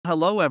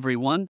Hello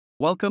everyone,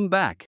 welcome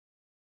back.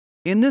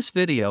 In this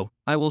video,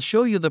 I will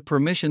show you the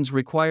permissions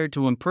required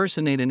to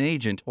impersonate an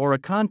agent or a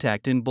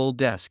contact in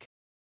BoldDesk.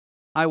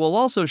 I will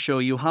also show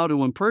you how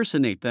to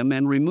impersonate them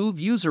and remove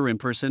user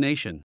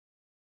impersonation.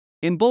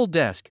 In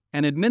BoldDesk,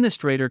 an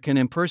administrator can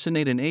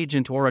impersonate an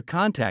agent or a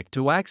contact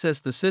to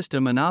access the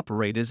system and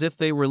operate as if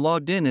they were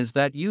logged in as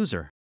that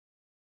user.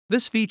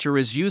 This feature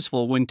is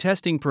useful when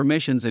testing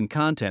permissions and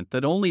content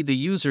that only the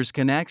users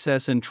can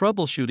access and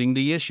troubleshooting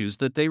the issues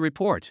that they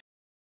report.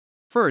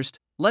 First,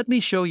 let me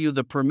show you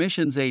the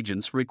permissions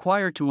agents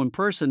required to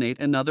impersonate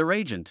another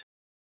agent.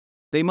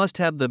 They must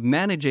have the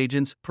Manage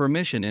Agents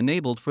permission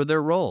enabled for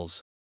their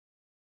roles.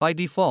 By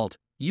default,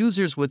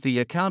 users with the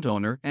account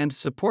owner and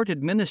support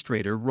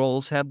administrator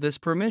roles have this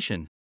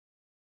permission.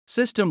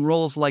 System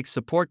roles like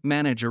support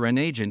manager and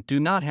agent do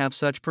not have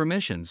such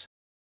permissions.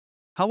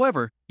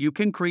 However, you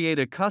can create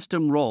a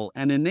custom role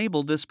and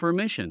enable this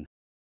permission.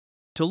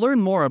 To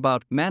learn more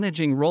about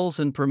managing roles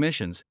and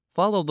permissions,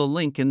 follow the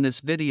link in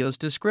this video's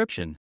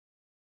description.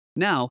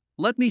 Now,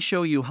 let me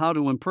show you how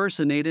to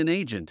impersonate an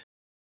agent.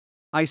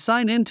 I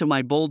sign in to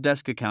my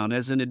BoldDesk account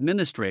as an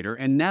administrator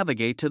and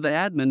navigate to the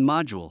admin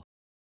module.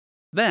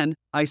 Then,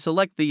 I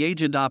select the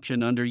agent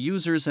option under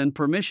Users and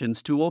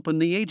Permissions to open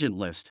the agent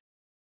list.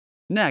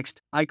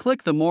 Next, I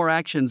click the More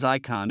Actions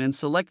icon and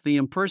select the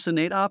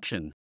Impersonate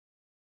option.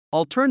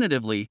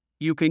 Alternatively,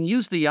 you can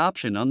use the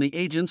option on the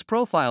agent's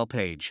profile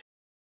page.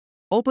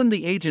 Open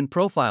the agent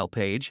profile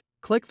page,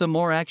 click the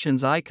More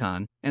Actions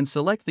icon, and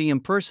select the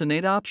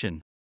Impersonate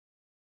option.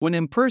 When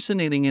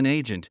impersonating an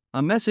agent,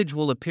 a message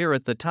will appear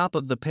at the top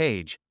of the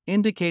page,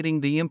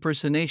 indicating the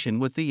impersonation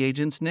with the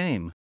agent's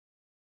name.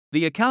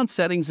 The account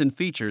settings and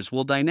features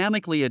will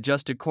dynamically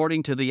adjust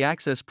according to the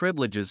access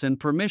privileges and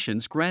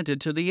permissions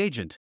granted to the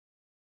agent.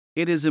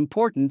 It is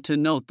important to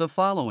note the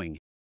following.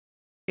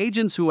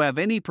 Agents who have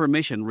any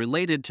permission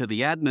related to the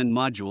admin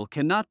module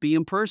cannot be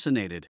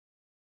impersonated.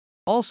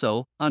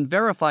 Also,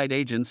 unverified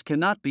agents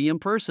cannot be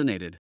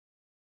impersonated.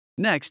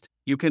 Next,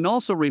 you can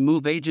also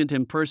remove agent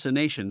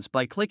impersonations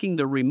by clicking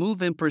the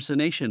Remove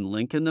Impersonation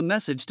link in the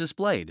message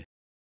displayed.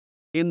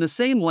 In the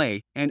same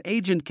way, an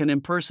agent can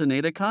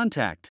impersonate a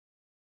contact.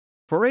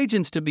 For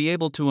agents to be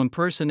able to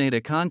impersonate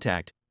a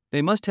contact,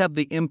 they must have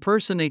the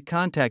Impersonate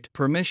Contact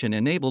permission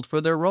enabled for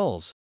their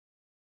roles.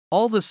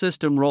 All the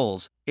system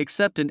roles,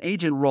 except an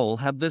agent role,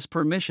 have this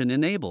permission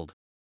enabled.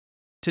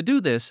 To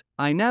do this,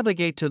 I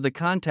navigate to the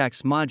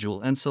Contacts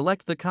module and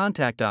select the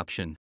Contact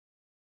option.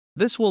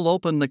 This will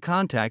open the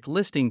contact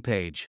listing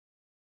page.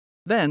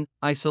 Then,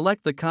 I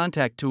select the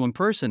contact to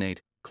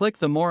impersonate, click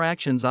the More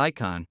Actions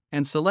icon,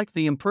 and select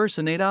the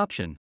Impersonate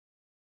option.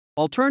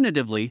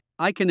 Alternatively,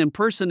 I can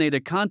impersonate a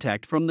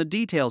contact from the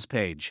Details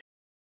page.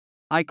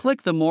 I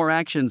click the More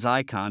Actions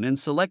icon and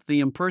select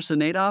the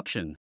Impersonate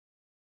option.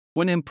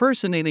 When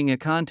impersonating a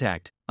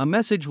contact, a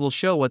message will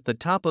show at the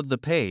top of the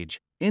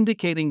page,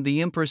 indicating the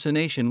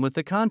impersonation with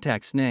the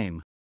contact's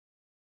name.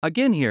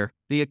 Again here,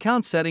 the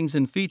account settings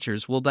and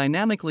features will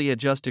dynamically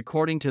adjust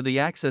according to the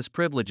access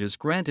privileges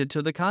granted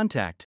to the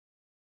contact.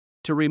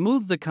 To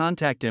remove the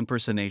contact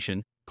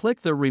impersonation,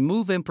 click the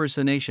Remove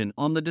Impersonation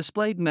on the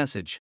displayed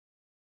message.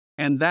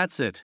 And that's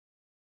it.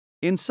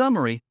 In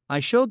summary, I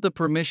showed the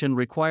permission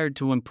required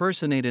to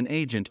impersonate an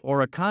agent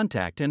or a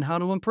contact and how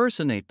to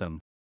impersonate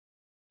them.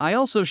 I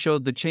also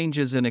showed the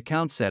changes in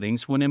account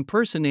settings when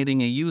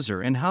impersonating a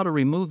user and how to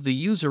remove the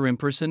user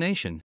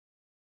impersonation.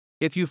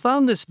 If you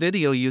found this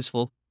video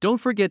useful, don't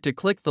forget to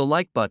click the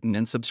like button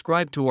and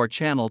subscribe to our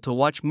channel to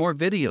watch more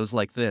videos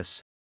like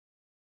this.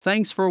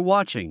 Thanks for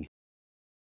watching.